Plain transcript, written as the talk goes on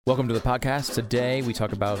Welcome to the podcast. Today we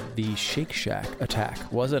talk about the Shake Shack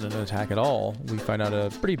attack. Was it an attack at all? We find out a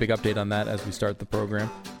pretty big update on that as we start the program.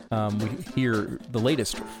 We hear the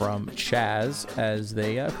latest from CHAZ as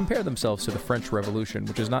they compare themselves to the French Revolution,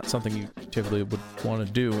 which is not something you typically would want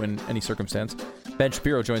to do in any circumstance. Ben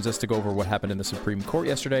Shapiro joins us to go over what happened in the Supreme Court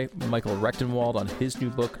yesterday. Michael Rectenwald on his new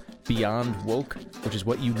book, Beyond Woke, which is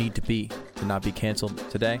what you need to be to not be canceled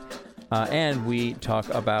today. And we talk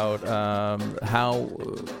about how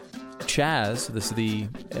CHAZ, this is the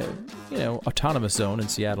autonomous zone in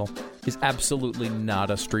Seattle, is absolutely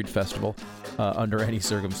not a street festival under any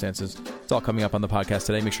circumstances. It's all coming up on the podcast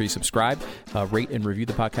today. Make sure you subscribe, rate and review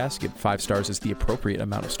the podcast. Give 5 stars is the appropriate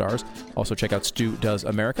amount of stars. Also check out Stu Does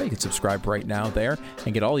America. You can subscribe right now there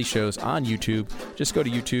and get all these shows on YouTube. Just go to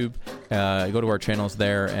YouTube, go to our channels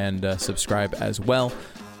there, and subscribe as well.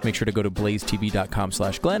 Make sure to go to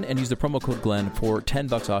blazetv.com/Glenn and use the promo code Glenn for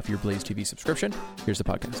 $10 off your Blaze TV subscription. Here's the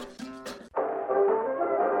podcast.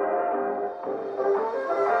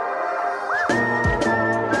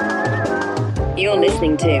 You're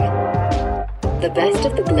listening to the Best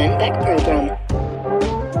of the Glenn Beck program.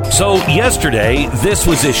 So yesterday, this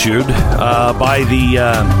was issued by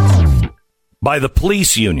the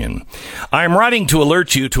police union. I'm writing to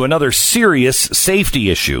alert you to another serious safety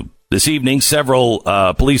issue. This evening, several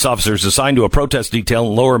police officers assigned to a protest detail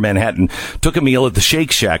in Lower Manhattan took a meal at the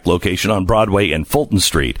Shake Shack location on Broadway and Fulton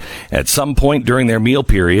Street. At some point during their meal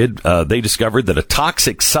period, they discovered that a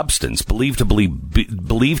toxic substance believed to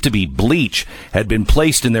be bleach had been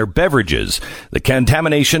placed in their beverages. The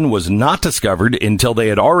contamination was not discovered until they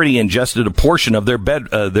had already ingested a portion of their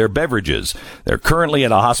beverages. They're currently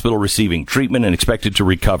at a hospital receiving treatment and expected to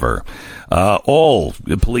recover. All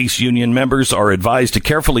police union members are advised to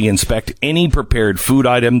carefully inspect any prepared food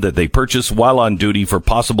item that they purchase while on duty for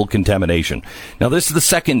possible contamination. Now, this is the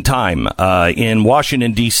second time in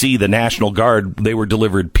Washington, D.C., the National Guard, they were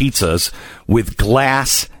delivered pizzas with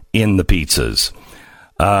glass in the pizzas.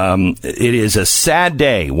 It is a sad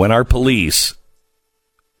day when our police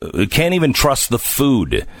can't even trust the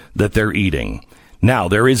food that they're eating. Now,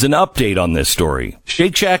 there is an update on this story.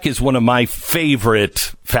 Shake Shack is one of my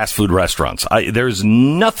favorite fast food restaurants. There's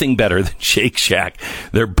nothing better than Shake Shack.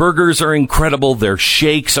 Their burgers are incredible. Their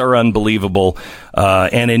shakes are unbelievable.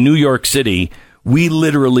 And in New York City, we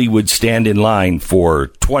literally would stand in line for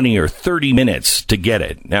 20 or 30 minutes to get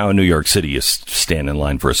it. Now, in New York City, you stand in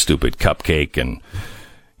line for a stupid cupcake and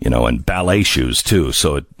ballet shoes, too.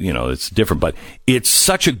 So, it's different. But it's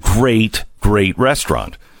such a great, great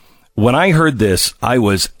restaurant. When I heard this, I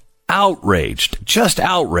was outraged, just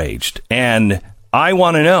outraged. And I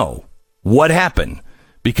want to know what happened.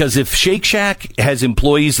 Because if Shake Shack has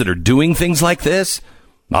employees that are doing things like this,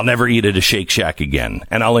 I'll never eat at a Shake Shack again.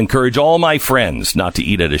 And I'll encourage all my friends not to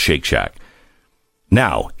eat at a Shake Shack.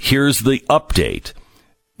 Now, here's the update.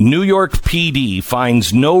 New York PD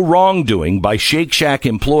finds no wrongdoing by Shake Shack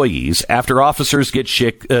employees after officers get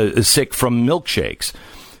sick from milkshakes.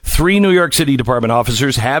 3 New York City Department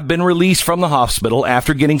officers have been released from the hospital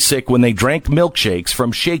after getting sick when they drank milkshakes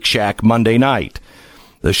from Shake Shack Monday night.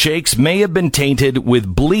 The shakes may have been tainted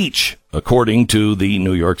with bleach, according to the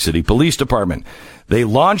New York City Police Department. They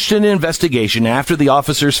launched an investigation after the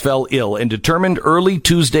officers fell ill and determined early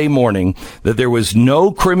Tuesday morning that there was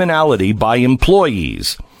no criminality by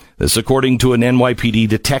employees. This according to an NYPD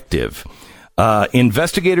detective.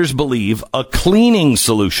 Investigators believe a cleaning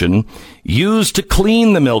solution used to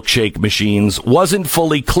clean the milkshake machines wasn't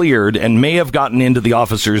fully cleared and may have gotten into the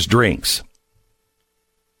officers' drinks.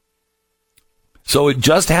 So it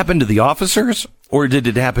just happened to the officers, or did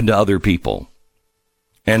it happen to other people?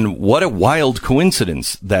 And what a wild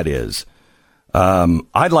coincidence that is.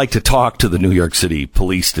 I'd like to talk to the New York City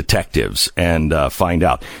police detectives and find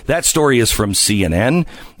out. That story is from CNN,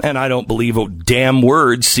 and I don't believe a damn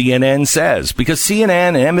word CNN says, because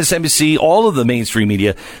CNN and MSNBC, all of the mainstream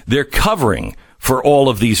media, they're covering for all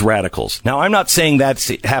of these radicals. Now, I'm not saying that's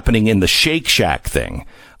happening in the Shake Shack thing.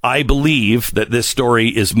 I believe that this story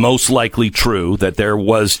is most likely true, that there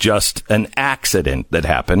was just an accident that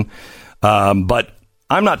happened, but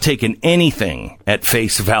I'm not taking anything at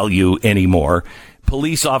face value anymore.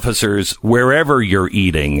 Police officers, wherever you're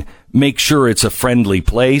eating, make sure it's a friendly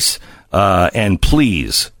place, and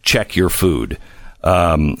please check your food.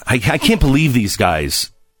 I can't believe these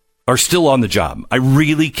guys are still on the job. I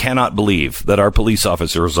really cannot believe that our police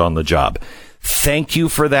officers are on the job. Thank you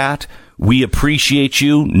for that. We appreciate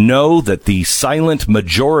you. Know that the silent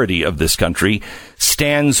majority of this country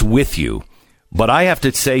stands with you. But I have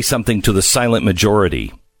to say something to the silent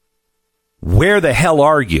majority. Where the hell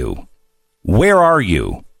are you? Where are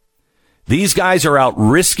you? These guys are out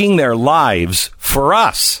risking their lives for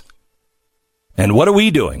us. And what are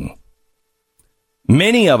we doing?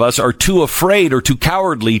 Many of us are too afraid or too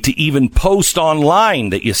cowardly to even post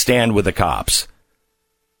online that you stand with the cops.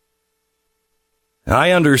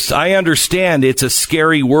 I understand it's a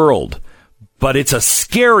scary world, but it's a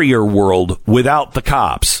scarier world without the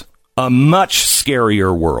cops. A much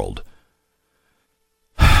scarier world.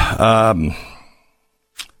 As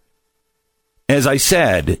I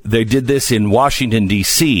said, they did this in Washington,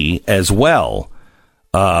 D.C. as well,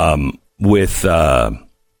 with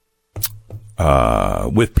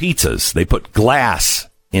pizzas. They put glass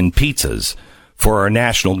in pizzas for our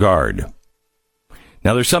National Guard.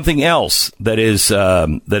 Now, there's something else that is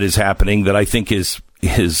happening that I think is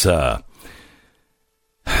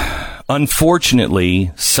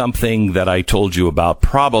unfortunately something that I told you about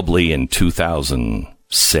probably in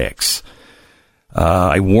 2006.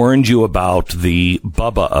 I warned you about the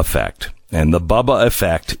Bubba effect, and the Bubba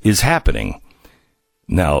effect is happening.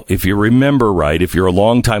 Now, if you remember right, if you're a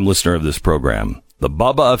longtime listener of this program, the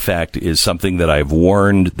Bubba effect is something that I've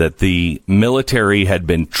warned that the military had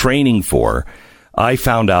been training for. I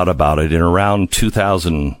found out about it in around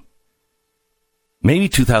 2000, maybe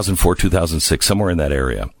 2004, 2006, somewhere in that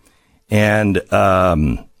area. And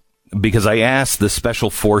because I asked the Special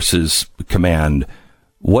Forces Command,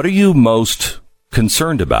 what are you most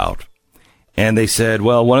concerned about? And they said,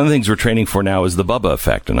 well, one of the things we're training for now is the Bubba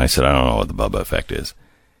effect. And I said, I don't know what the Bubba effect is.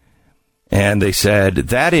 And they said,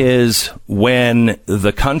 that is when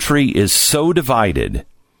the country is so divided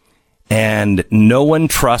and no one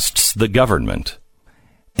trusts the government.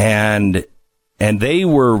 And they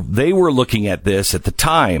were looking at this at the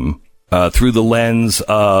time through the lens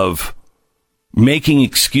of making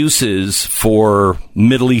excuses for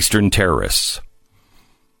Middle Eastern terrorists.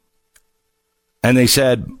 And they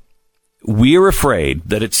said, we're afraid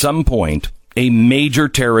that at some point a major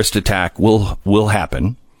terrorist attack will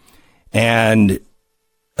happen, and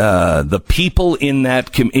the people in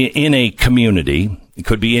that in a community, it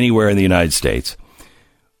could be anywhere in the United States,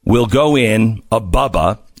 will go in, a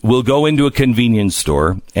Bubba will go into a convenience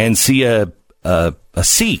store and see a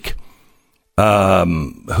Sikh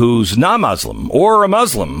who's not Muslim, or a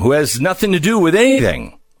Muslim who has nothing to do with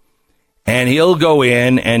anything. And he'll go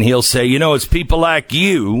in and he'll say, you know, it's people like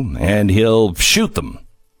you, and he'll shoot them.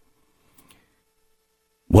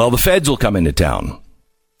 Well, the feds will come into town.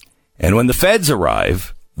 And when the feds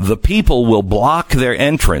arrive, the people will block their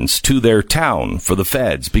entrance to their town for the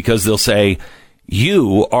feds because they'll say,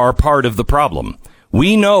 you are part of the problem.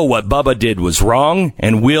 We know what Bubba did was wrong,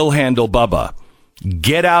 and we'll handle Bubba.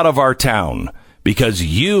 Get out of our town, because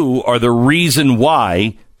you are the reason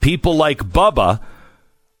why people like Bubba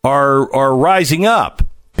are rising up,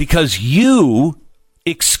 because you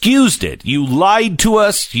excused it. You lied to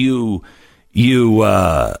us. You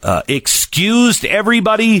excused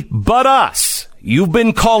everybody but us. You've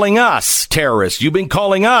been calling us terrorists. You've been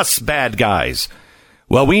calling us bad guys.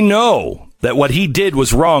 Well, we know that what he did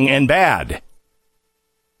was wrong and bad,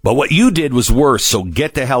 but what you did was worse, so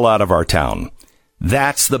get the hell out of our town.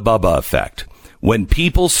 That's the Bubba effect. When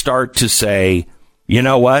people start to say, you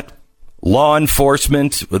know what? Law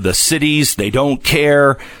enforcement, the cities, they don't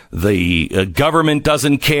care. The government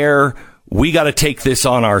doesn't care. We got to take this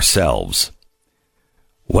on ourselves.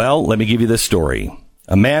 Well, let me give you this story.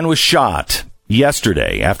 A man was shot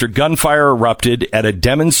yesterday after gunfire erupted at a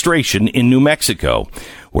demonstration in New Mexico,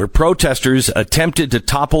 where protesters attempted to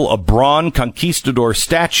topple a bronze conquistador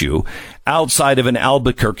statue outside of an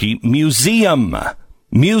Albuquerque museum.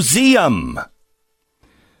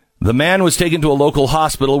 The man was taken to a local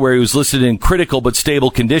hospital where he was listed in critical but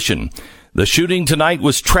stable condition. The shooting tonight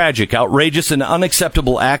was tragic, outrageous, and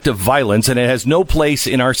unacceptable act of violence, and it has no place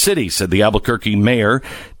in our city, said the Albuquerque mayor,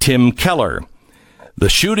 Tim Keller. The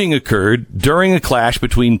shooting occurred during a clash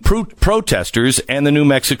between protesters and the New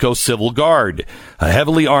Mexico Civil Guard, a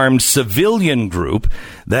heavily armed civilian group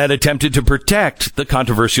that attempted to protect the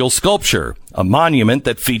controversial sculpture, a monument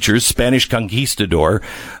that features Spanish conquistador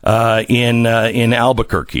in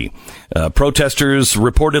Albuquerque. Protesters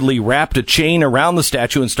reportedly wrapped a chain around the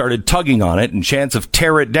statue and started tugging on it in chants of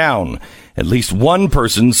tear it down. At least one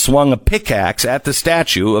person swung a pickaxe at the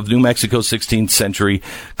statue of New Mexico's 16th century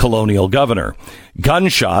colonial governor.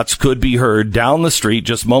 Gunshots could be heard down the street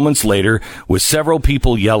just moments later, with several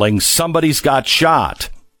people yelling, "Somebody's got shot."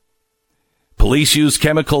 Police used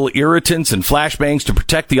chemical irritants and flashbangs to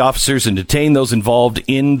protect the officers and detain those involved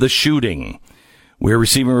in the shooting. We're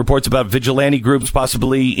receiving reports about vigilante groups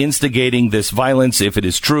possibly instigating this violence. If it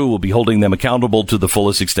is true, we'll be holding them accountable to the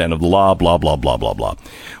fullest extent of the law, blah, blah, blah, blah, blah.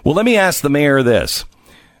 Well, let me ask the mayor this.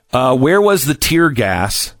 Where was the tear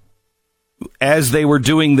gas as they were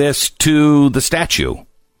doing this to the statue?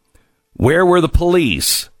 Where were the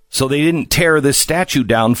police so they didn't tear this statue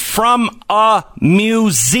down from a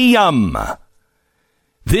museum?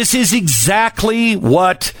 This is exactly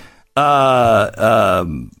what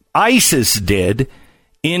ISIS did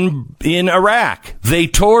in Iraq. They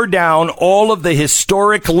tore down all of the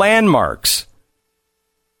historic landmarks.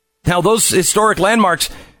 Now, those historic landmarks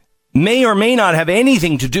may or may not have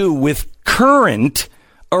anything to do with current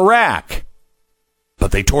Iraq,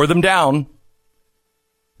 but they tore them down.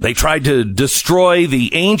 They tried to destroy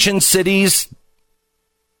the ancient cities,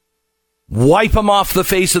 wipe them off the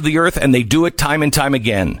face of the earth, and they do it time and time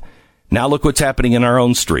again. Now look what's happening in our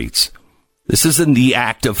own streets. This isn't the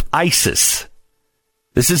act of ISIS.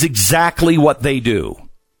 This is exactly what they do.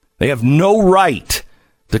 They have no right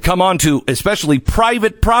to come onto, especially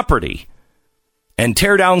private property, and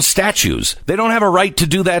tear down statues. They don't have a right to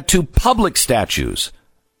do that to public statues.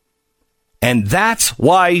 And that's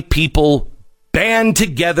why people band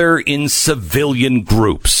together in civilian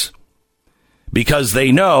groups. Because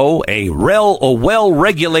they know a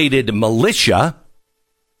well-regulated militia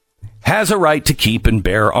has a right to keep and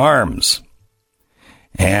bear arms.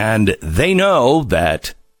 And they know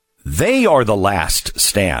that they are the last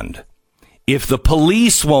stand. If the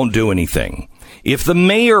police won't do anything, if the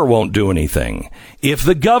mayor won't do anything, if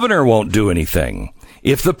the governor won't do anything,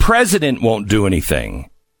 if the president won't do anything,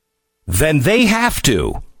 then they have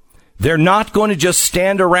to. They're not going to just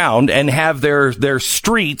stand around and have their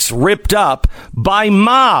streets ripped up by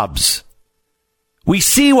mobs. We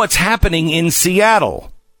see what's happening in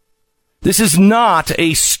Seattle. This is not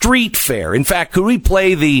a street fair. In fact, could we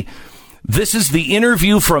play this is the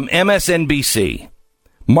interview from MSNBC.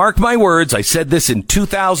 Mark my words, I said this in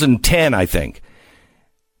 2010, I think.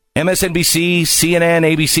 MSNBC, CNN,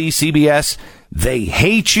 ABC, CBS, they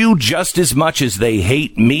hate you just as much as they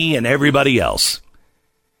hate me and everybody else.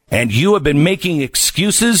 And you have been making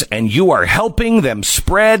excuses, and you are helping them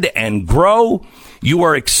spread and grow. You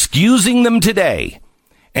are excusing them today.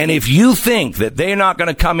 And if you think that they're not going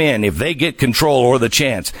to come in, if they get control or the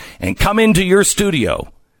chance, and come into your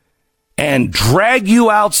studio and drag you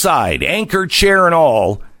outside, anchor chair and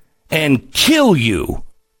all, and kill you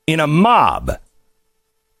in a mob,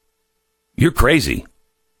 you're crazy.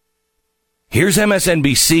 Here's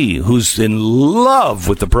MSNBC, who's in love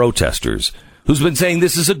with the protesters, who's been saying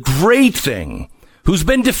this is a great thing, who's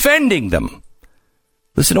been defending them.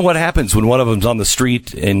 Listen to what happens when one of them's on the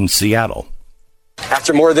street in Seattle.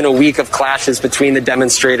 After more than a week of clashes between the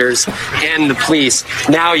demonstrators and the police,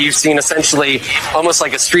 now you've seen essentially almost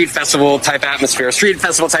like a street festival type atmosphere. A street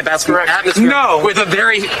festival type atmosphere. No, with a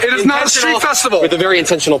very it is not a street festival. With a very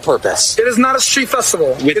intentional purpose. It is not a street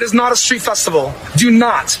festival. It is not a street festival. Do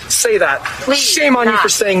not say that. Please, shame on you for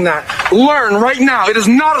saying that. Learn right now. It is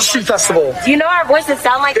not a street festival. Do you know our voices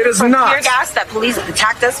sound like it is from not. Tear gas that police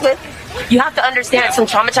attacked us with? You have to understand some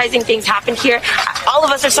traumatizing things happened here. All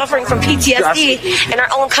of us are suffering from PTSD in our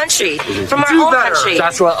own country, from our own country.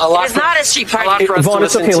 That's what a lot. It's not a street party. Vaughn,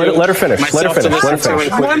 it's okay. Let her finish. Let her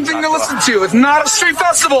finish. One thing to listen to. It's not a street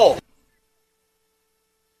festival.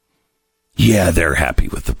 Yeah, they're happy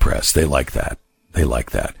with the press. They like that. They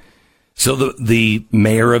like that. So the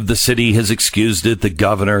mayor of the city has excused it. The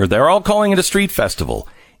governor, they're all calling it a street festival.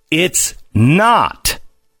 It's not.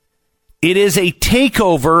 It is a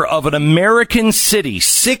takeover of an American city,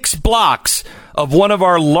 6 blocks of one of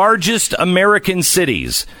our largest American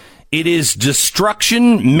cities. It is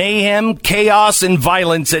destruction, mayhem, chaos, and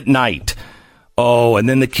violence at night. Oh, and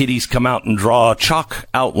then the kiddies come out and draw chalk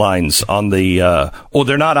outlines on the,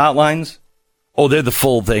 they're not outlines? Oh, they're the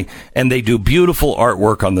full thing. And they do beautiful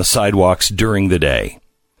artwork on the sidewalks during the day.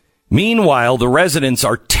 Meanwhile, the residents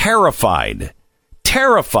are terrified.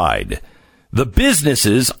 Terrified. The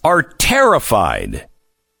businesses are terrified.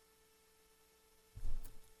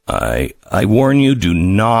 I warn you, do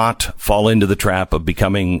not fall into the trap of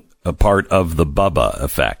becoming a part of the Bubba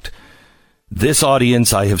effect. This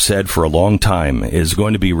audience, I have said for a long time, is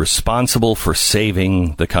going to be responsible for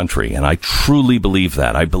saving the country. And I truly believe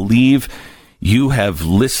that. I believe you have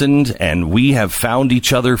listened and we have found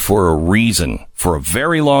each other for a reason, for a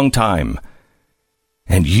very long time.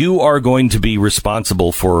 And you are going to be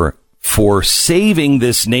responsible for saving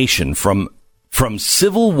this nation from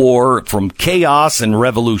civil war, from chaos and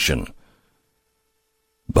revolution.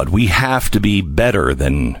 But we have to be better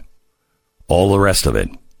than all the rest of it.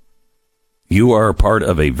 You are a part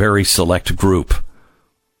of a very select group.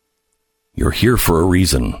 You're here for a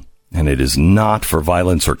reason, and it is not for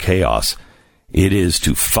violence or chaos. It is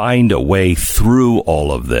to find a way through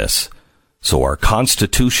all of this so our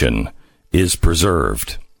Constitution is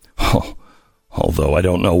preserved. although I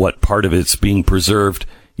don't know what part of it's being preserved.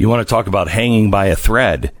 You want to talk about hanging by a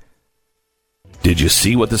thread. Did you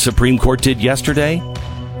see what the Supreme Court did yesterday?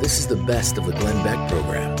 This is the best of the Glenn Beck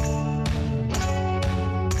program.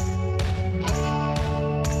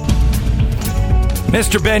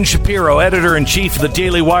 Mr. Ben Shapiro, editor-in-chief of the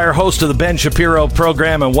Daily Wire, host of the Ben Shapiro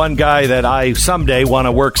program, and one guy that I someday want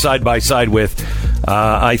to work side by side with.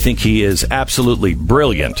 I think he is absolutely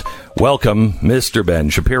brilliant. Welcome, Mr. Ben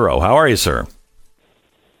Shapiro. How are you, sir?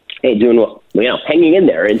 Hey, doing well. Hanging in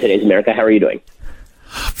there in today's America. How are you doing?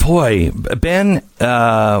 Boy, Ben,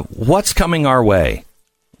 what's coming our way?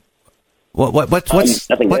 What's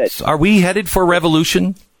nothing good. Are we headed for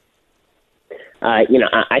revolution?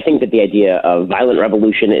 I think that the idea of violent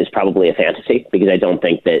revolution is probably a fantasy, because I don't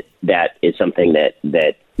think that is something that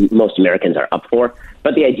most Americans are up for.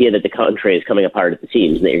 But the idea that the country is coming apart at the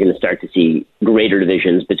seams, and that you're going to start to see greater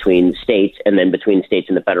divisions between states and then between states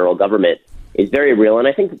and the federal government is very real. And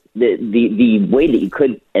I think the way that you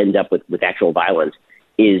could end up with actual violence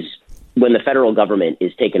is when the federal government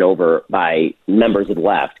is taken over by members of the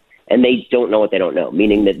left, and they don't know what they don't know,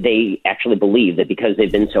 meaning that they actually believe that because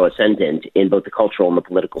they've been so ascendant in both the cultural and the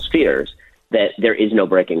political spheres, that there is no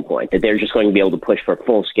breaking point, that they're just going to be able to push for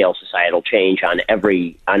full-scale societal change on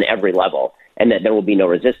every level, and that there will be no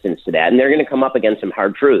resistance to that. And they're going to come up against some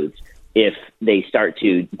hard truths if they start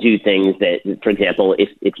to do things that, for example,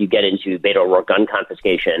 if you get into Beto O'Rourke gun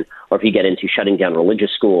confiscation, or if you get into shutting down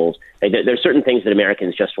religious schools, there's certain things that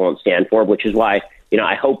Americans just won't stand for, which is why,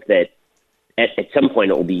 I hope that at some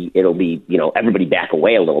point it'll be everybody back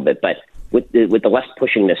away a little bit. But with the left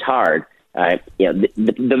pushing this hard,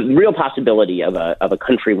 the real possibility of a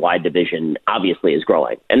countrywide division obviously is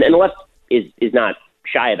growing, and the left is not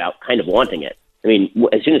shy about kind of wanting it. I mean,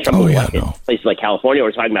 as soon as Trump was elected, places like California,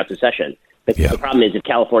 we're talking about secession. The problem is, if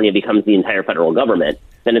California becomes the entire federal government,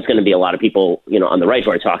 then it's going to be a lot of people, on the right who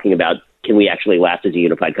are talking about, can we actually last as a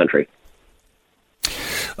unified country?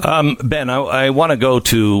 Ben, I want to go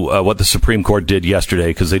to what the Supreme Court did yesterday,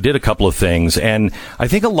 because they did a couple of things. And I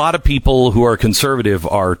think a lot of people who are conservative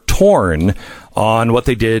are torn on what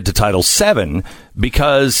they did to Title VII,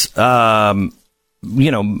 because,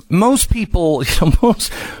 most people,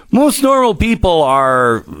 most normal people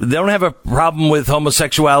they don't have a problem with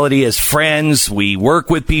homosexuality as friends. We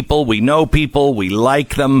work with people. We know people. We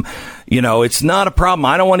like them. It's not a problem.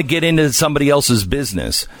 I don't want to get into somebody else's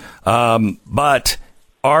business. But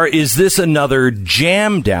is this another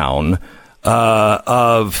jam down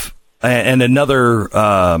and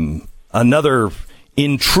another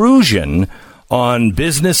intrusion on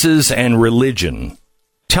businesses and religion?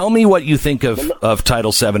 Tell me what you think of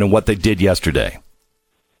Title VII and what they did yesterday.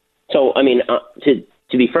 So,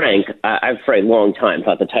 to be frank, I've for a long time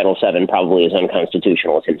thought that Title VII probably is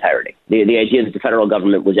unconstitutional in its entirety. The idea that the federal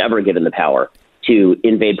government was ever given the power to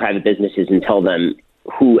invade private businesses and tell them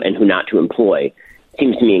who and who not to employ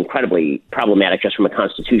seems to me incredibly problematic just from a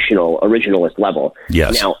constitutional originalist level.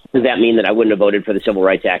 Yes. Now, does that mean that I wouldn't have voted for the Civil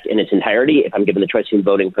Rights Act in its entirety? If I'm given the choice between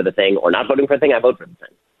voting for the thing or not voting for the thing, I vote for the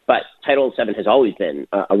thing. But Title VII has always been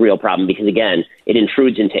a real problem because, again, it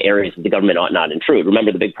intrudes into areas that the government ought not intrude.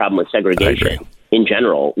 Remember, the big problem with segregation in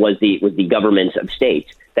general was the governments of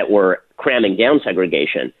states that were cramming down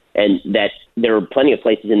segregation, and that there were plenty of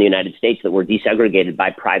places in the United States that were desegregated by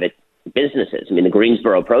private businesses. I mean, the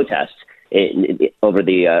Greensboro protests over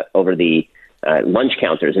the lunch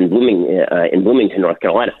counters in Bloomington, North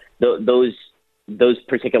Carolina. Those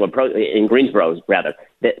particular in Greensboro, rather,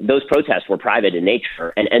 those protests were private in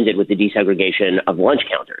nature and ended with the desegregation of lunch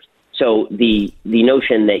counters. So the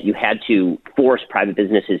notion that you had to force private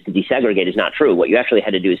businesses to desegregate is not true. What you actually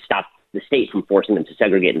had to do is stop the state from forcing them to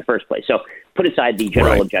segregate in the first place. So put aside the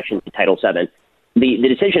general objection to Title VII. The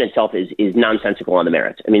decision itself is nonsensical on the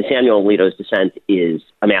merits. I mean, Samuel Alito's dissent is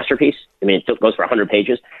a masterpiece. I mean, it goes for 100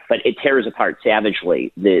 pages, but it tears apart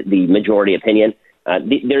savagely the majority opinion.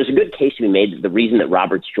 There's a good case to be made that the reason that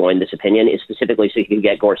Roberts joined this opinion is specifically so he could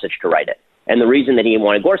get Gorsuch to write it. And the reason that he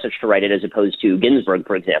wanted Gorsuch to write it as opposed to Ginsburg,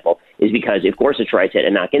 for example, is because if Gorsuch writes it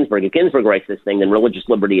and not Ginsburg, if Ginsburg writes this thing, then religious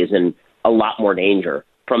liberty is in a lot more danger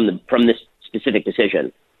from this specific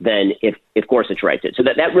decision than if Gorsuch writes it. So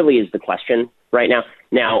that really is the question right now.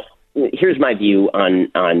 Now, here's my view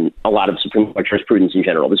on a lot of Supreme Court jurisprudence in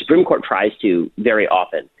general. The Supreme Court tries to very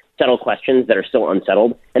often settle questions that are still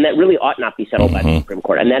unsettled, and that really ought not be settled by the Supreme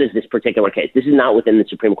Court. And that is this particular case. This is not within the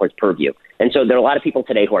Supreme Court's purview. And so there are a lot of people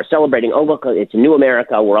today who are celebrating, oh, look, it's a new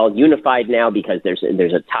America. We're all unified now because there's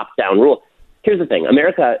a top-down rule. Here's the thing.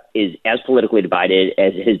 America is as politically divided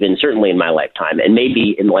as it has been certainly in my lifetime, and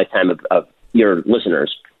maybe in the lifetime of your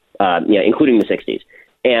listeners, including the 60s.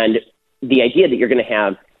 And the idea that you're going to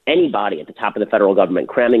have anybody at the top of the federal government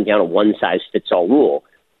cramming down a one-size-fits-all rule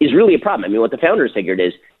is really a problem. I mean, what the founders figured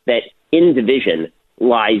is that in division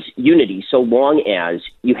lies unity so long as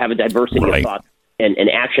you have a diversity of thought and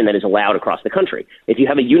action that is allowed across the country. If you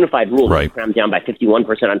have a unified rule that's crammed down by 51%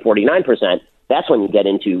 on 49%, that's when you get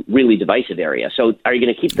into really divisive areas. So are you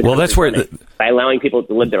going to keep the country by allowing people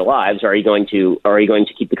to live their lives, or are you going to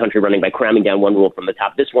keep the country running by cramming down one rule from the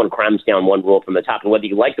top? This one crams down one rule from the top, and whether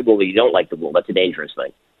you like the rule or you don't like the rule, that's a dangerous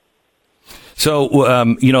thing. So,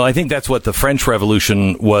 I think that's what the French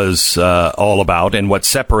Revolution was all about. And what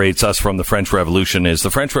separates us from the French Revolution is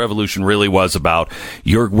the French Revolution really was about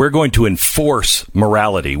we're going to enforce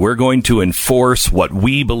morality. We're going to enforce what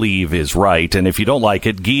we believe is right. And if you don't like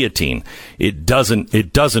it, guillotine. It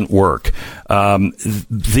doesn't work.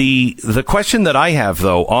 The question that I have,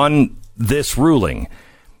 though, on this ruling,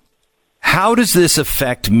 how does this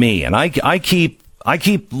affect me? And I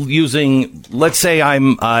keep using, let's say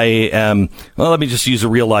let me just use a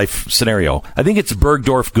real life scenario. I think it's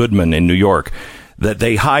Bergdorf Goodman in New York that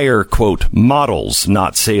they hire, quote, models,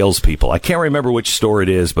 not salespeople. I can't remember which store it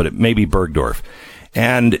is, but it may be Bergdorf.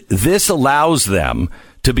 And this allows them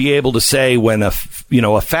to be able to say when a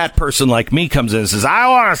fat person like me comes in and says, I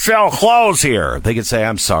want to sell clothes here, they can say,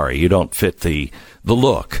 I'm sorry, you don't fit the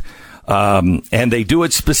look. And they do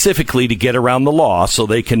it specifically to get around the law so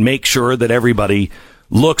they can make sure that everybody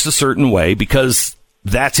looks a certain way, because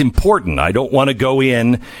that's important. I don't want to go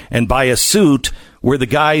in and buy a suit where the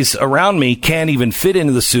guys around me can't even fit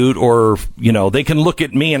into the suit, or, they can look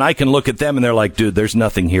at me and I can look at them and they're like, dude, there's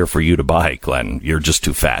nothing here for you to buy, Glenn. You're just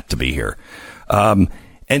too fat to be here.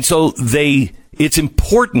 And so it's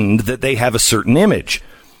important that they have a certain image.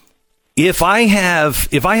 If I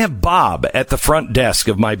have Bob at the front desk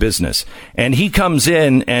of my business and he comes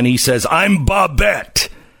in and he says, I'm Bobette,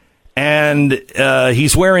 and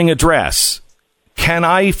he's wearing a dress, can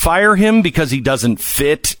I fire him because he doesn't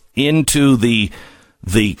fit into the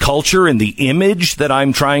culture and the image that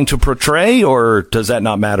I'm trying to portray, or does that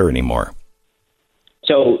not matter anymore?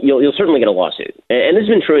 So you'll certainly get a lawsuit. And this has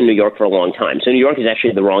been true in New York for a long time. So New York is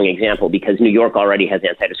actually the wrong example because New York already has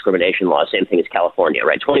anti-discrimination laws, same thing as California,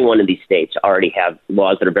 right? 21 of these states already have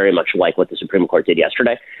laws that are very much like what the Supreme Court did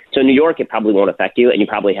yesterday. So in New York, it probably won't affect you, and you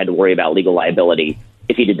probably had to worry about legal liability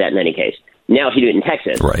if you did that in any case. Now, if you do it in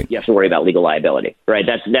Texas, you have to worry about legal liability, right?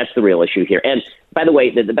 That's the real issue here. And by the way,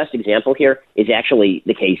 the best example here is actually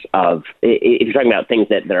the case of, if you're talking about things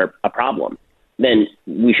that are a problem, then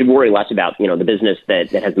we should worry less about, the business that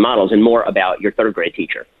has the models and more about your third grade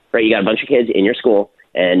teacher, right? You got a bunch of kids in your school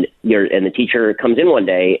and the teacher comes in one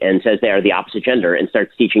day and says they are the opposite gender and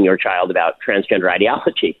starts teaching your child about transgender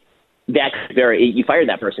ideology. You fired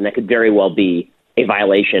that person. That could very well be a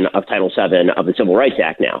violation of Title VII of the Civil Rights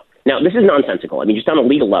Act now. Now, this is nonsensical. I mean, just on a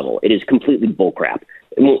legal level, it is completely bullcrap.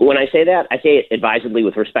 When I say that, I say it advisedly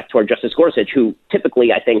with respect toward Justice Gorsuch, who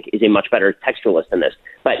typically I think is a much better textualist than this.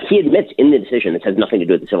 But he admits in the decision this has nothing to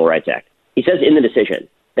do with the Civil Rights Act. He says in the decision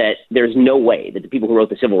that there's no way that the people who wrote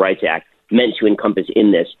the Civil Rights Act meant to encompass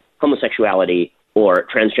in this homosexuality or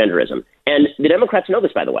transgenderism. And the Democrats know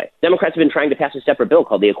this, by the way. Democrats have been trying to pass a separate bill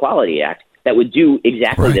called the Equality Act that would do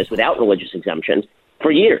exactly this without religious exemptions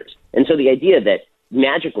for years. And so the idea that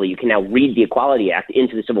magically you can now read the Equality Act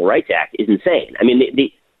into the Civil Rights Act is insane. I mean,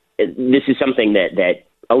 this is something that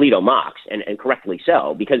Alito mocks, and correctly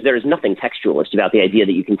so, because there is nothing textualist about the idea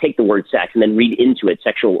that you can take the word sex and then read into it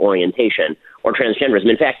sexual orientation or transgenderism.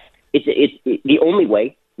 In fact, it's the only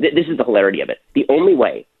way, this is the hilarity of it, the only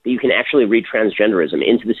way that you can actually read transgenderism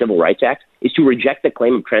into the Civil Rights Act is to reject the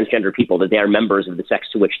claim of transgender people that they are members of the sex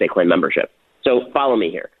to which they claim membership. So follow me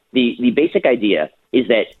here. The basic idea is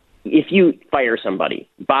that if you fire somebody,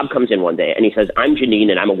 Bob comes in one day and he says, I'm Janine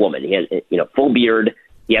and I'm a woman. He has, full beard.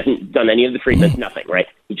 He hasn't done any of the treatments, nothing, right?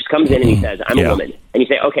 He just comes in and he says, I'm a woman. And you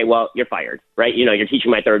say, okay, well, you're fired, right? You're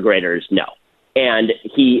teaching my third graders. No. And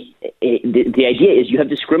the idea is you have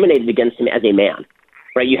discriminated against him as a man,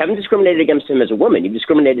 right? You haven't discriminated against him as a woman. You've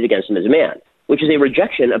discriminated against him as a man, which is a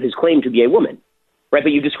rejection of his claim to be a woman, right?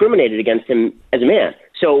 But you discriminated against him as a man.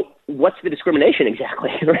 So what's the discrimination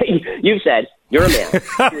exactly, right? You've said you're a man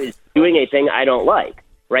who is doing a thing I don't like,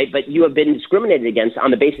 right? But you have been discriminated against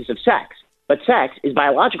on the basis of sex. But sex is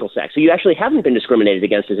biological sex. So you actually haven't been discriminated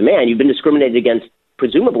against as a man. You've been discriminated against,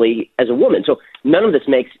 presumably, as a woman. So none of this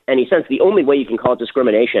makes any sense. The only way you can call it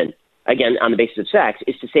discrimination, again, on the basis of sex,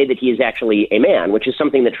 is to say that he is actually a man, which is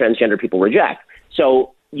something that transgender people reject.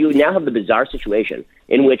 So you now have the bizarre situation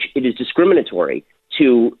in which it is discriminatory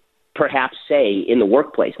to perhaps say in the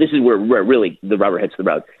workplace, this is where really the rubber hits the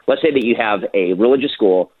road. Let's say that you have a religious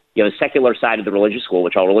school, you have a secular side of the religious school,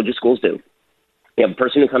 which all religious schools do. You have a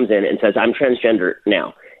person who comes in and says, I'm transgender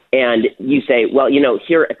now. and you say, well,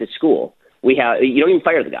 here at the school, you don't even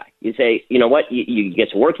fire the guy. You say, you know what, you get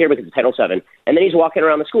to work here because of Title VII, and then he's walking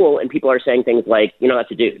around the school, and people are saying things like,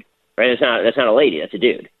 that's a dude, right? That's not a lady, that's a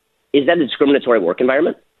dude. Is that a discriminatory work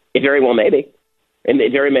environment? It very well may be. And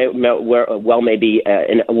it very well may be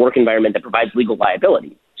a work environment that provides legal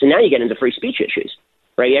liability. So now you get into free speech issues,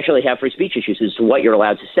 right? You actually have free speech issues as to what you're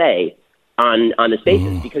allowed to say on this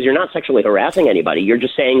basis, because you're not sexually harassing anybody. You're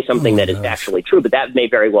just saying something that is factually true, but that may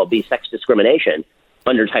very well be sex discrimination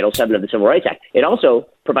under Title VII of the Civil Rights Act. It also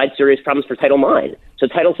provides serious problems for Title IX. So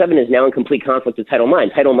Title VII is now in complete conflict with Title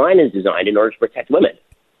IX. Title IX is designed in order to protect women,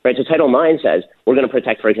 right? So Title IX says we're going to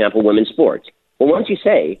protect, for example, women's sports. Well, once you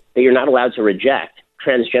say that you're not allowed to reject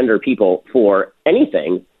transgender people for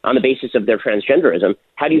anything on the basis of their transgenderism,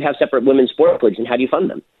 how do you have separate women's sports leagues and how do you fund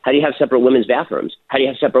them? How do you have separate women's bathrooms? How do you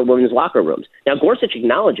have separate women's locker rooms? Now, Gorsuch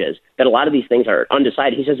acknowledges that a lot of these things are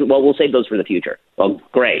undecided. He says, well, we'll save those for the future. Well,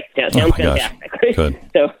 great. Sounds fantastic. Good.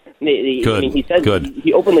 So, Good. he says, Good.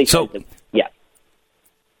 He openly says, yeah.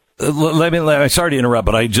 Sorry to interrupt,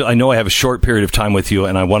 but I know I have a short period of time with you,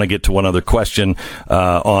 and I want to get to one other question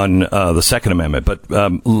on the Second Amendment. But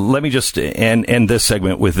let me just end this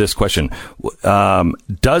segment with this question.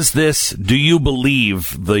 Do you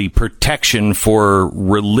believe the protection for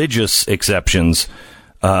religious exceptions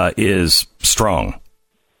is strong?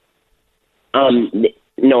 No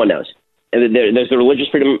one knows. There's the Religious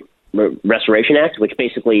Freedom Restoration Act, which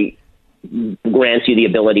basically grants you the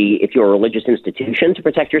ability, if you're a religious institution, to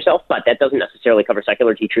protect yourself, but that doesn't necessarily cover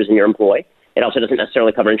secular teachers in your employ. It also doesn't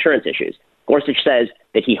necessarily cover insurance issues. Gorsuch says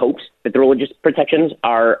that he hopes that the religious protections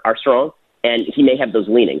are strong, and he may have those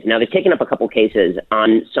leanings. Now, they've taken up a couple cases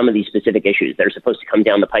on some of these specific issues that are supposed to come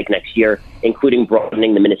down the pike next year, including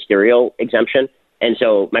broadening the ministerial exemption. And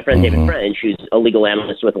so my friend David French, who's a legal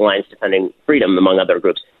analyst with Alliance Defending Freedom, among other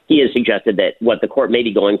groups, he has suggested that what the court may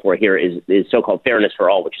be going for here is so-called fairness for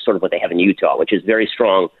all, which is sort of what they have in Utah, which is very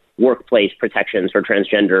strong workplace protections for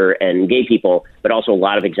transgender and gay people, but also a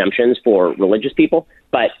lot of exemptions for religious people.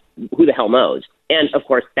 But who the hell knows? And, of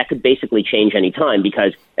course, that could basically change any time,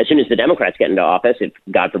 because as soon as the Democrats get into office, if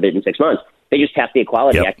God forbid in 6 months, they just pass the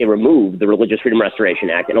Equality Act, they remove the Religious Freedom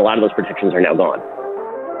Restoration Act, and a lot of those protections are now gone.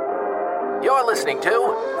 You're listening to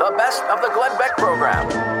the Best of the Glenn Beck Program.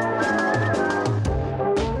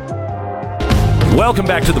 Welcome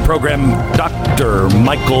back to the program, Dr.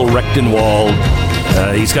 Michael Rectenwald.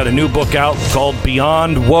 He's got a new book out called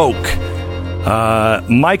Beyond Woke.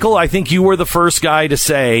 Michael, I think you were the first guy to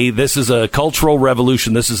say this is a cultural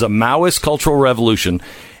revolution. This is a Maoist cultural revolution.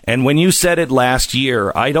 And when you said it last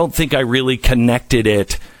year, I don't think I really connected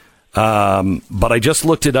it. But I just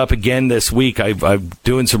looked it up again this week. I'm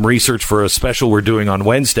doing some research for a special we're doing on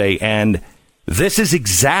Wednesday, and this is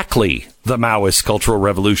exactly the Maoist cultural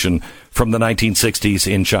revolution from the 1960s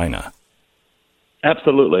in China.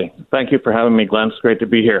 Absolutely. Thank you for having me, Glenn. It's great to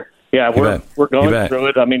be here. Yeah, we're going through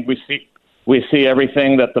it. I mean, we see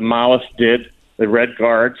everything that the Maoists did. The Red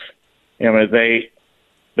Guards, they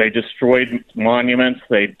destroyed monuments,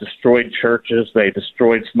 they destroyed churches, they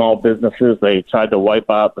destroyed small businesses, they tried to wipe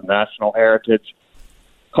out the national heritage,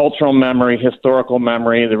 cultural memory, historical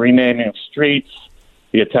memory, the renaming of streets,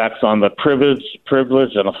 the attacks on the privilege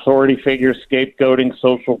and authority figures, scapegoating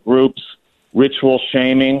social groups, ritual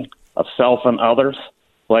shaming of self and others,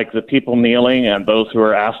 like the people kneeling and those who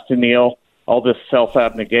are asked to kneel, all this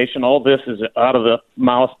self-abnegation, all this is out of the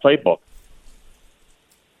Maoist playbook.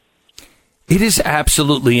 It is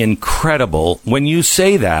absolutely incredible when you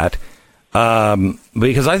say that,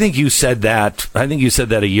 because I think you said that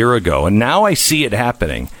a year ago, and now I see it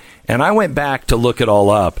happening. And I went back to look it all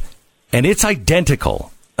up, and it's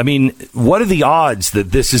identical. I mean, what are the odds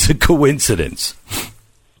that this is a coincidence?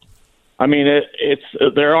 I mean,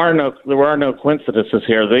 there are no coincidences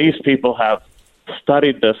here. These people have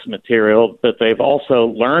studied this material, but they've also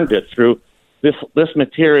learned it through this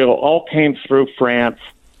material all came through France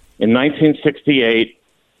in 1968,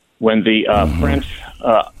 when the French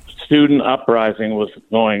student uprising was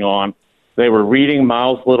going on. They were reading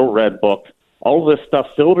Mao's Little Red Book. All of this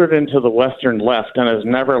stuff filtered into the Western left and has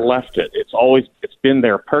never left it. It's been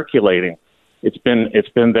there percolating. It's been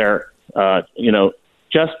there,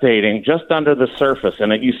 gestating just under the surface.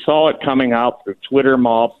 And you saw it coming out through Twitter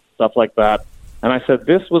mobs, stuff like that. And I said,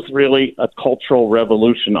 this was really a cultural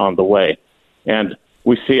revolution on the way. And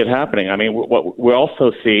we see it happening. I mean, what we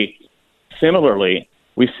also see, similarly,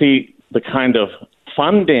 we see the kind of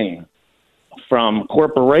funding from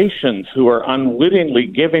corporations who are unwittingly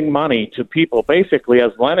giving money to people. Basically,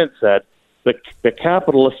 as Lenin said, the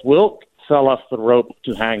capitalists will sell us the rope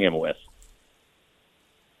to hang him with.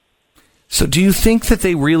 So do you think that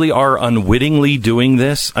they really are unwittingly doing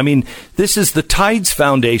this? I mean, this is the Tides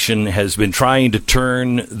Foundation has been trying to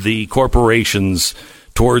turn the corporations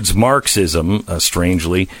towards Marxism,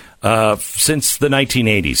 strangely, since the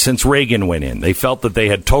 1980s, since Reagan went in. They felt that they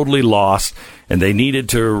had totally lost and they needed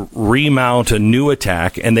to remount a new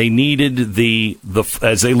attack, and they needed the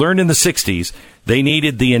as they learned in the 60s, they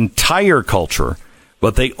needed the entire culture,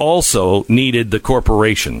 but they also needed the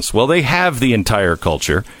corporations. Well, they have the entire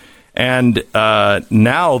culture. And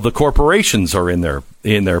now the corporations are in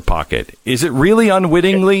their pocket. Is it really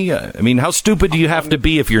unwittingly? I mean, how stupid do you have to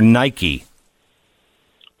be if you're Nike?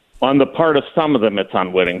 On the part of some of them, it's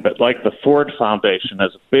unwitting. But like the Ford Foundation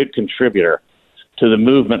is a big contributor to the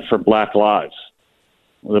movement for Black Lives.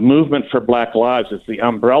 The movement for Black Lives is the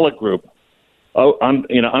umbrella group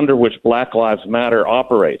under which Black Lives Matter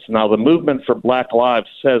operates. Now, the movement for Black Lives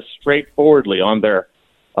says straightforwardly on their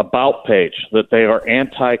about page that they are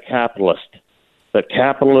anti-capitalist, that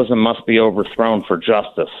capitalism must be overthrown for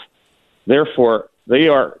justice. Therefore, they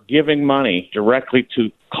are giving money directly to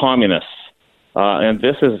communists. And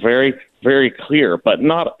this is very, very clear. But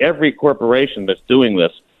not every corporation that's doing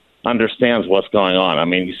this understands what's going on. I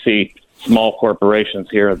mean, you see small corporations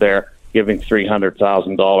here and there giving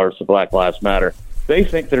 $300,000 to Black Lives Matter. They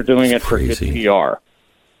think they're doing it for good PR.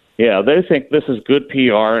 Yeah, they think this is good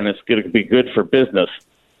PR and it's going to be good for business.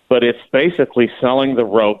 But it's basically selling the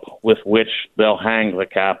rope with which they'll hang the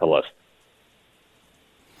capitalist.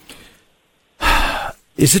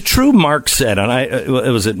 Is it true Marx said, and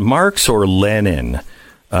was it Marx or Lenin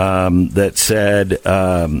that said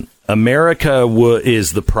America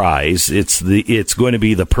is the prize? It's going to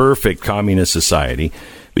be the perfect communist society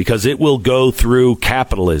because it will go through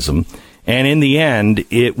capitalism, and in the end,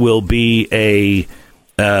 it will be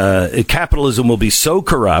capitalism will be so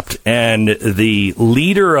corrupt, and the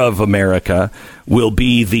leader of America will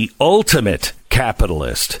be the ultimate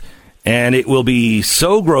capitalist, and it will be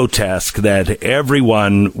so grotesque that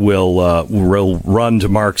everyone will run to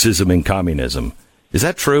Marxism and communism. Is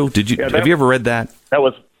that true? Have you ever read that? That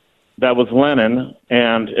was Lenin,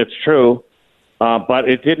 and it's true, but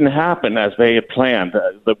it didn't happen as they had planned.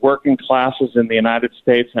 The working classes in the United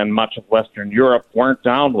States and much of Western Europe weren't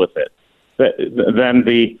down with it. Then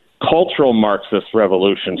the cultural Marxist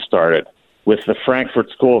revolution started with the Frankfurt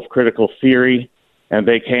School of Critical Theory, and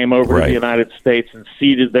they came over to the United States and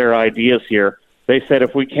seeded their ideas here. They said,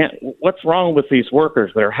 if we can't, what's wrong with these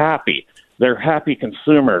workers? They're happy. They're happy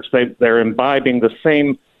consumers. They're imbibing the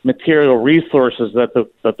same material resources that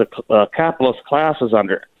the capitalist class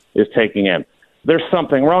is taking in. There's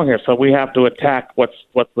something wrong here, so we have to attack what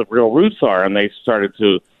the real roots are, and they started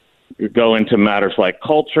to go into matters like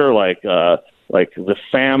culture, like the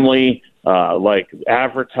family, like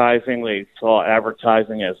advertising. They saw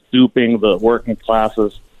advertising as duping the working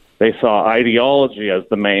classes. They saw ideology as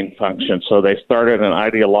the main function, so they started an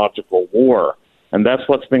ideological war. And that's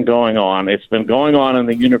what's been going on. It's been going on in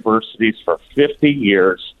the universities for 50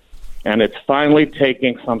 years, and it's finally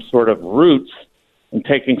taking some sort of roots, and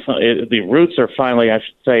the roots are finally, I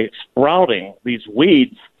should say, sprouting these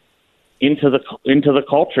weeds into the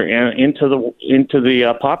culture and into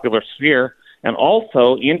the popular sphere, and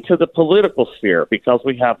also into the political sphere, because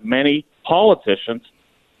we have many politicians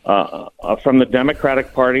from the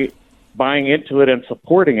Democratic Party buying into it and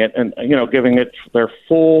supporting it, and giving it their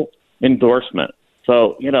full endorsement.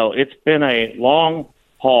 So it's been a long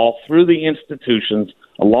haul through the institutions,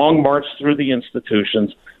 a long march through the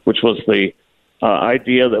institutions, which was the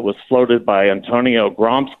idea that was floated by Antonio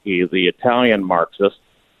Gramsci, the Italian Marxist,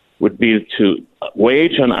 would be to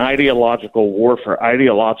wage an ideological war for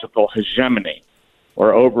ideological hegemony,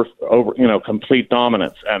 or over complete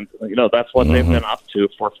dominance, and that's what they've been up to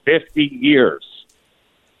for 50 years.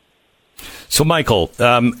 So, Michael,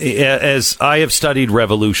 as I have studied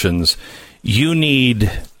revolutions, you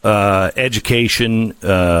need education,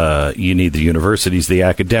 you need the universities, the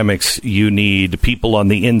academics, you need people on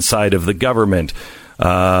the inside of the government.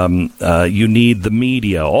 You need the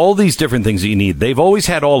media, all these different things that you need. They've always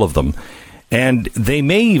had all of them. And they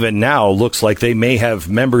may even now, looks like they may have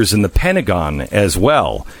members in the Pentagon as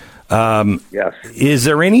well. Yes. Is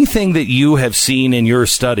there anything that you have seen in your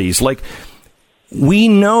studies? Like, we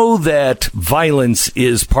know that violence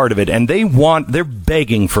is part of it, and they're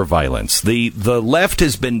begging for violence. The left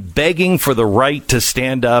has been begging for the right to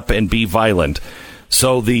stand up and be violent,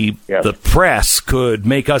 so the press could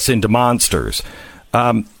make us into monsters.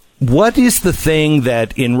 What is the thing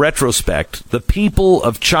that, in retrospect, the people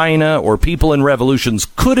of China or people in revolutions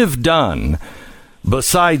could have done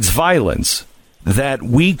besides violence that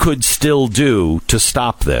we could still do to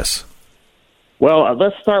stop this? Well,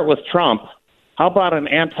 let's start with Trump. How about an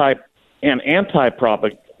an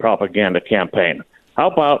anti-propaganda campaign? How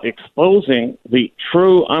about exposing the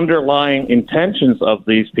true underlying intentions of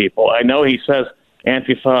these people? I know he says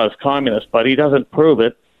Antifa is communist, but he doesn't prove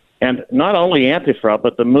it. And not only Antifa,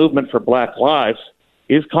 but the movement for Black Lives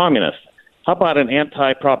is communist. How about an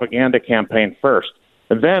anti-propaganda campaign first?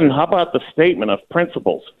 And then how about the statement of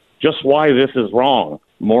principles, just why this is wrong,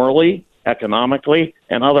 morally, economically,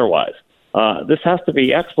 and otherwise? This has to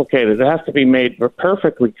be explicated. It has to be made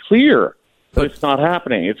perfectly clear. But it's not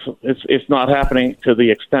happening. It's not happening to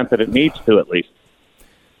the extent that it needs to, at least.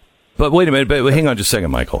 But wait a minute. But hang on just a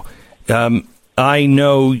second, Michael. I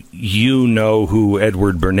know you know who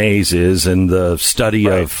Edward Bernays is, and the study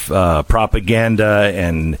of propaganda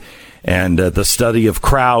and the study of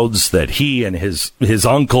crowds that he and his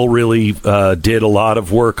uncle really did a lot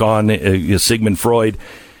of work on, Sigmund Freud.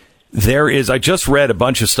 I just read a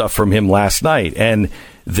bunch of stuff from him last night, and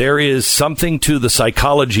there is something to the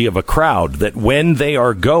psychology of a crowd that when they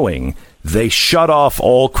are going, they shut off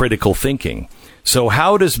all critical thinking. So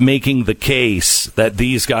how does making the case that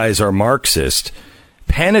these guys are Marxist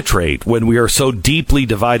penetrate when we are so deeply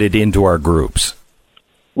divided into our groups?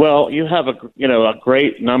 Well, you have a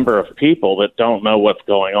great number of people that don't know what's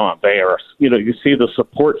going on. They are, you see the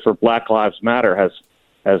support for Black Lives Matter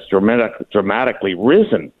has dramatically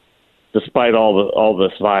risen, despite all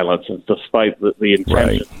this violence and despite the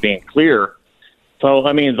intentions being clear. So,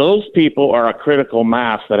 I mean, those people are a critical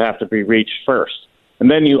mass that have to be reached first. And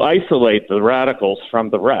then you isolate the radicals from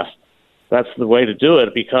the rest. That's the way to do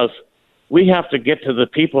it, because we have to get to the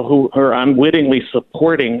people who are unwittingly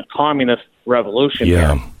supporting communist revolution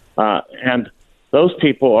here. And those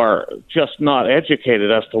people are just not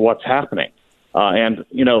educated as to what's happening. And,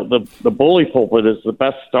 the bully pulpit is the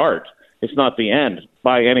best start. It's not the end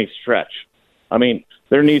by any stretch. I mean,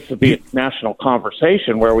 there needs to be a national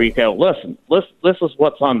conversation where we go, listen, this is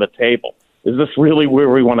what's on the table. Is this really where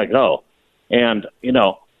we want to go? And,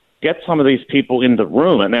 get some of these people in the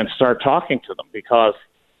room and then start talking to them, because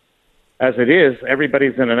as it is,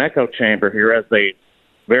 everybody's in an echo chamber here, as they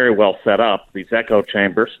very well set up, these echo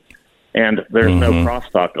chambers, and there's no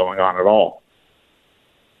crosstalk going on at all.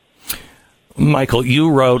 Michael,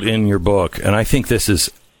 you wrote in your book, and I think this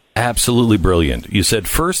is absolutely brilliant. You said,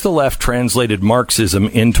 first the left translated Marxism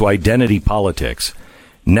into identity politics.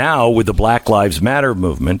 Now, with the Black Lives Matter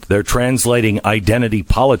movement, they're translating identity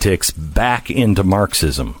politics back into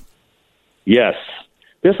Marxism. Yes.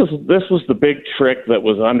 This was the big trick that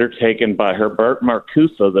was undertaken by Herbert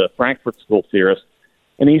Marcuse, the Frankfurt School theorist.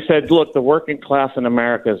 And he said, look, the working class in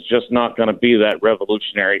America is just not going to be that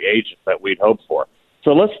revolutionary agent that we'd hoped for.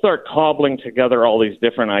 So let's start cobbling together all these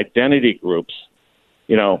different identity groups,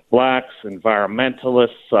 blacks,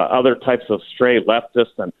 environmentalists, other types of stray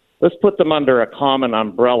leftists, and let's put them under a common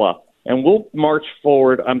umbrella, and we'll march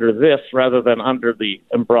forward under this rather than under the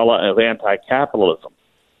umbrella of anti-capitalism.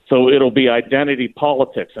 So it'll be identity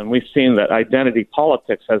politics, and we've seen that identity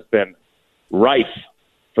politics has been rife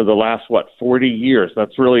for the last, 40 years.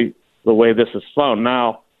 That's really the way this has flown.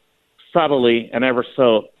 Now, subtly and ever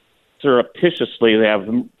so surreptitiously, they have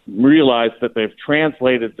realized that they've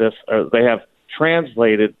translated this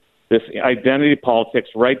identity politics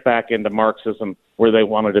right back into Marxism, where they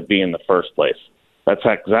wanted to be in the first place. That's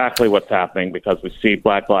exactly what's happening, because we see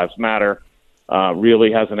Black Lives Matter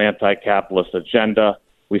really has an anti-capitalist agenda.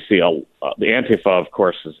 We see the Antifa, of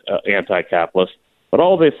course, is anti-capitalist. But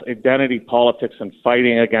all this identity politics and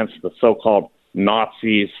fighting against the so-called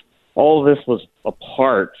Nazis, all of this was a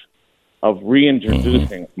part of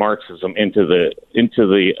reintroducing Marxism into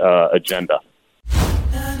the agenda.